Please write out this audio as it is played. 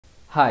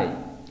Hi,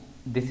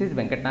 this is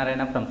Venkat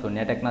Narayana from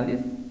Sunya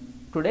Technologies.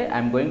 Today I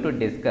am going to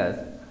discuss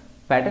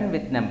pattern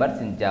with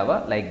numbers in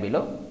Java like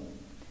below.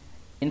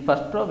 In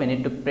first row we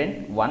need to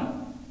print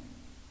 1.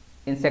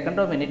 In second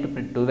row we need to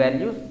print 2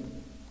 values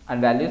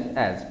and values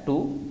as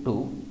 2,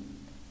 2.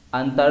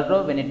 And third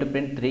row we need to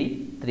print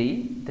 3,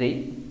 3,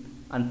 3.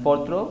 And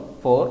fourth row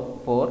 4,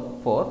 4,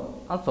 4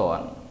 and so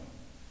on.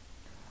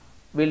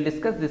 We will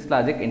discuss this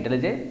logic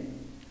IntelliJ.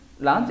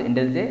 Launch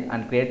IntelliJ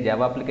and create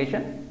Java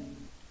application.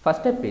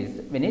 First step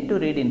is we need to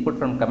read input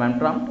from command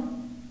prompt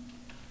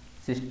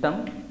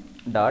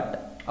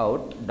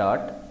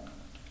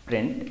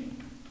system.out.print.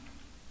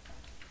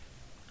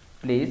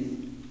 Please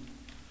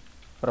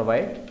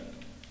provide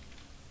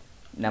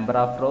number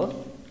of rows.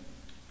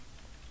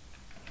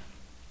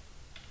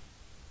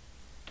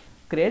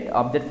 Create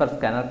object for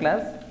scanner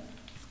class,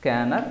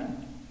 scanner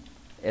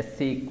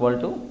sc equal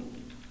to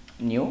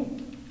new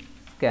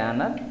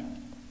scanner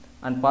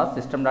and pass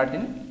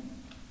system.in.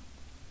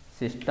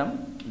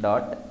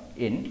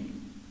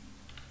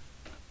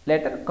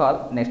 Later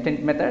call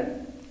nextInt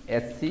method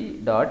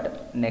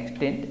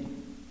sc.nextInt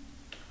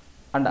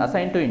and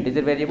assign to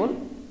integer variable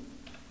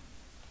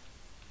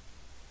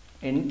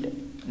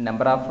int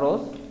number of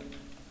rows.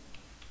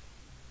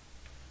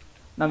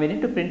 Now we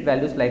need to print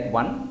values like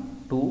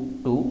 1,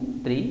 2,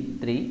 2, 3,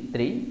 3,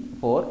 3,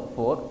 4,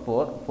 4,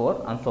 4,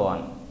 4 and so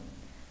on.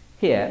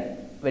 Here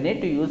we need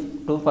to use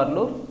 2 for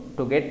loops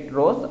to get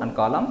rows and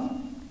columns.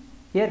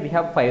 Here we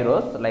have 5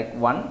 rows like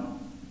 1,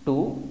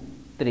 2,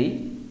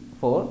 3,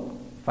 4,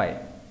 5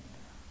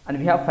 and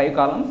we have 5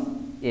 columns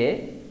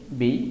A,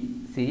 B,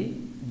 C,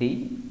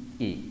 D,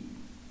 E.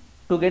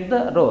 To get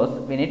the rows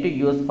we need to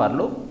use for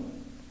loop.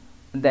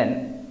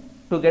 Then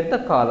to get the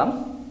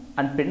columns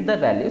and print the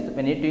values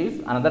we need to use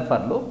another for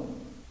loop.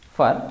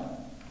 For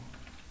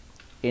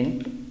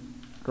int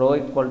row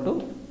equal to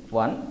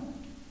 1,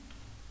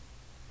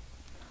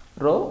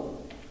 row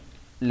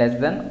less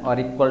than or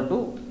equal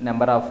to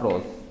number of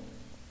rows,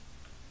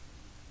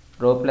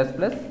 row plus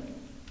plus.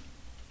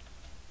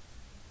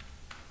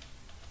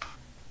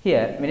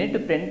 Here we need to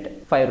print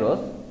 5 rows.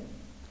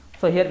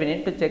 So here we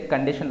need to check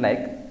condition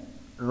like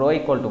row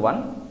equal to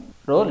 1,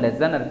 row less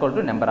than or equal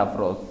to number of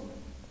rows.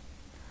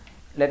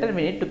 Later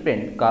we need to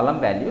print column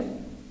values.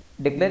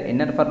 Declare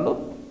inner for loop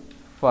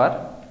for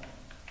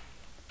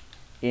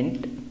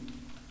int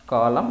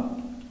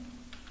column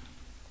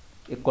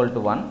equal to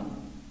 1,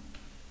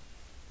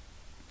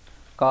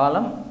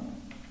 column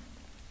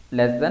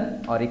less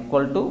than or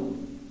equal to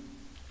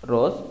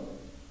rows,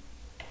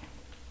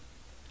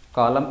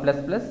 column plus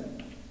plus.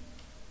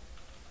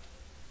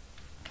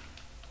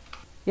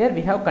 Here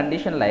we have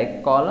condition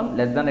like column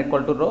less than or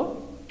equal to row.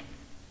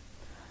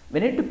 We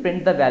need to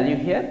print the value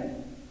here.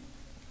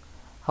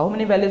 How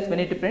many values we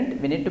need to print?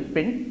 We need to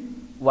print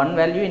 1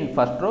 value in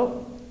first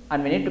row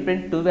and we need to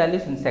print 2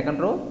 values in second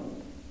row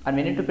and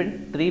we need to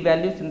print 3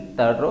 values in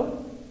third row.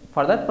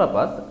 For that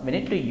purpose we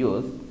need to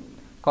use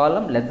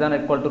column less than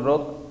or equal to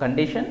row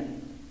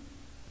condition.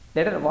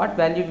 Later what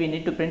value we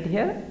need to print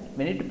here?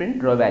 We need to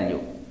print row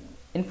value.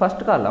 In first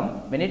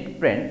column we need to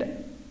print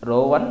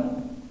row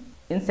 1.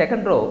 In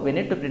second row we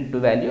need to print 2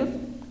 values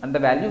and the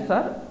values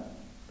are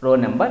row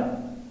number.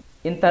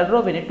 In third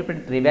row we need to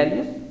print 3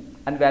 values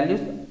and values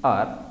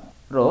are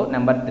row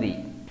number 3.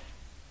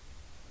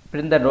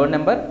 Print the row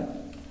number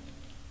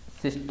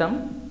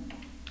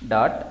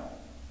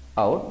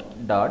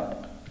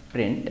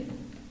system.out.print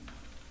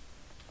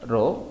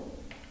row.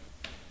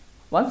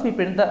 Once we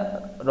print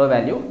the row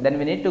value, then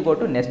we need to go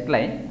to next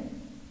line.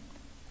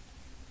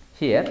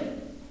 Here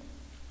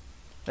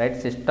write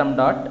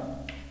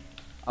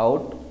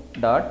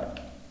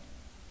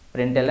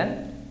system.out.println.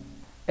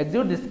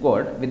 Execute this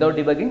code without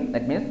debugging,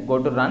 that means go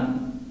to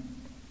run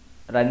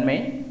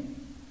main.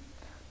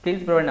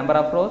 Please provide number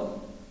of rows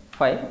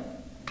 5,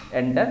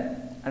 enter,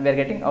 and we are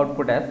getting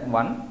output as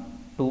 1,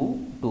 2,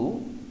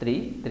 2,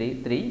 3,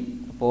 3, 3,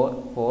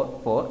 4, 4,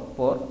 4,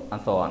 4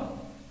 and so on.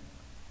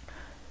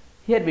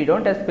 Here we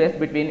don't have space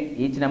between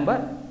each number.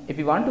 If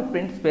you want to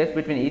print space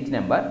between each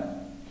number,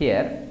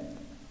 here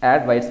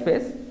add white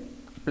space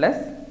plus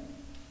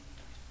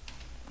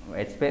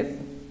white space,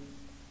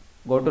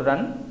 go to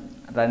run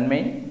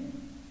main.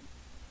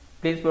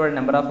 Please provide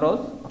number of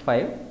rows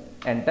 5,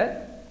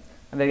 enter,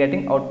 and we are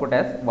getting output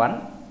as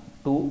 1,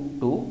 2,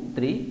 2,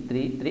 3,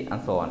 3, 3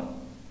 and so on.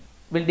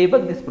 We will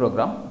debug this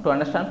program. To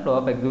understand flow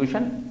of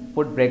execution,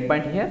 put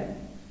breakpoint here,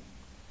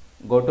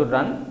 go to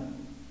run,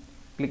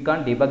 click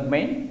on debug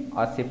main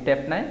or shift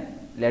F9,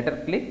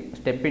 later click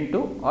step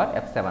into or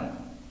F7.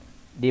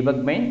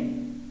 Debug main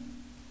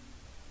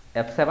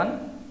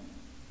F7,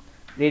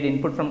 read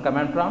input from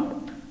command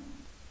prompt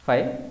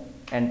 5,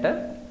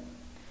 enter.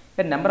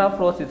 The number of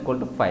rows is equal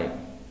to 5.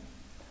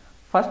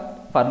 First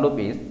for loop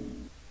is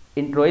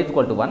int row is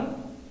equal to 1,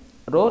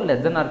 row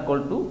less than or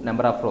equal to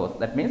number of rows,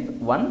 that means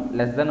 1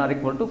 less than or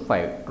equal to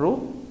 5,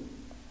 true.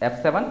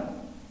 F7,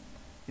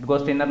 it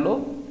goes to inner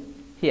loop.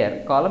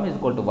 Here column is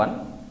equal to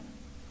 1,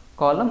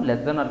 column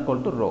less than or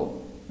equal to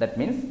row, that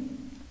means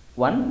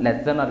 1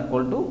 less than or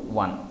equal to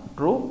 1,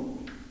 true.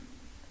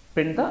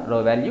 print the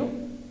row value.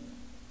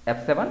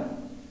 F7,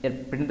 here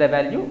print the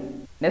value.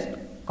 Next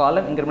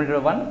column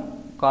incremented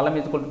 1, column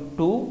is equal to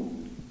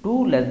 2,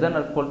 2 less than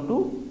or equal to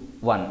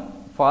 1,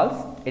 false,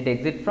 it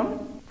exits from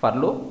for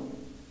loop.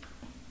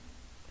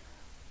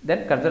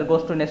 Then cursor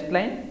goes to next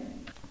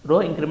line, row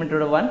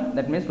incremented 1,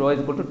 that means row is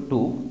equal to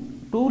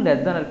 2, 2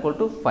 less than or equal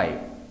to 5,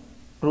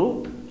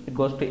 true, it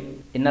goes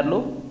to inner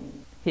loop.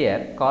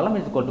 Here column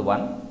is equal to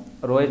 1,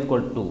 row is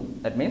equal to 2,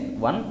 that means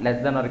 1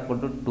 less than or equal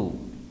to 2,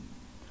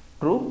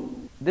 true.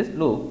 This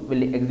loop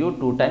will execute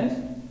 2 times.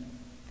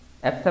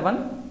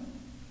 F7,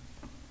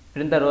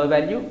 print the row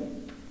value,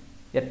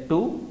 here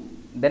 2,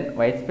 then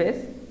white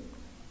space,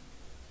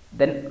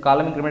 then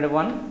column incremented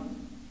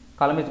 1,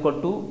 column is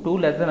equal to 2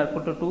 less than or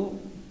equal to 2,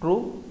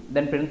 true,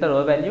 then print the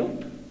row value,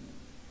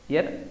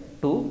 here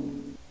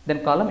 2,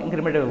 then column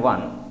incremented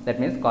 1, that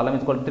means column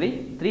is equal to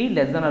 3, 3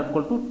 less than or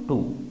equal to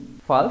 2,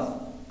 false,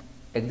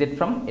 exit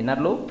from inner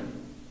loop.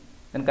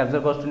 Then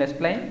cursor goes to next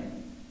line,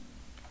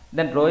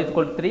 then row is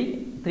equal to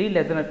 3, 3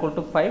 less than or equal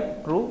to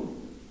 5, true,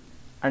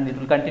 and it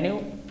will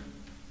continue.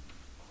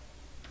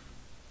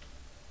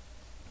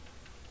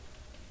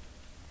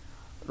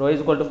 Row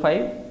is equal to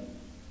 5,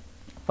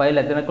 5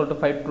 less than or equal to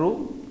 5,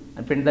 true,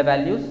 and print the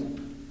values.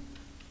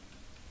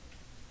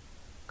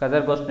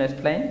 Cursor goes to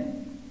next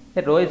line,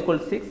 here row is equal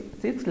to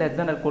 6, 6 less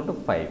than or equal to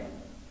 5,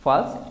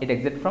 false, it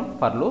exits from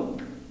for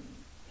loop.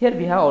 Here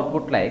we have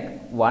output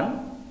like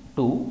 1,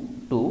 2,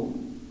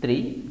 2,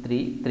 3,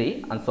 3,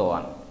 3 and so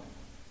on.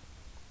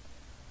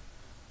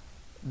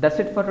 That's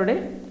it for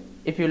today.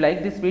 If you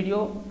like this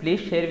video,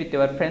 please share with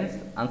your friends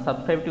and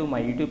subscribe to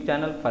my YouTube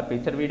channel for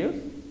future videos.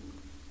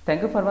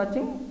 Thank you for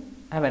watching.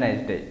 Have a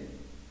nice day.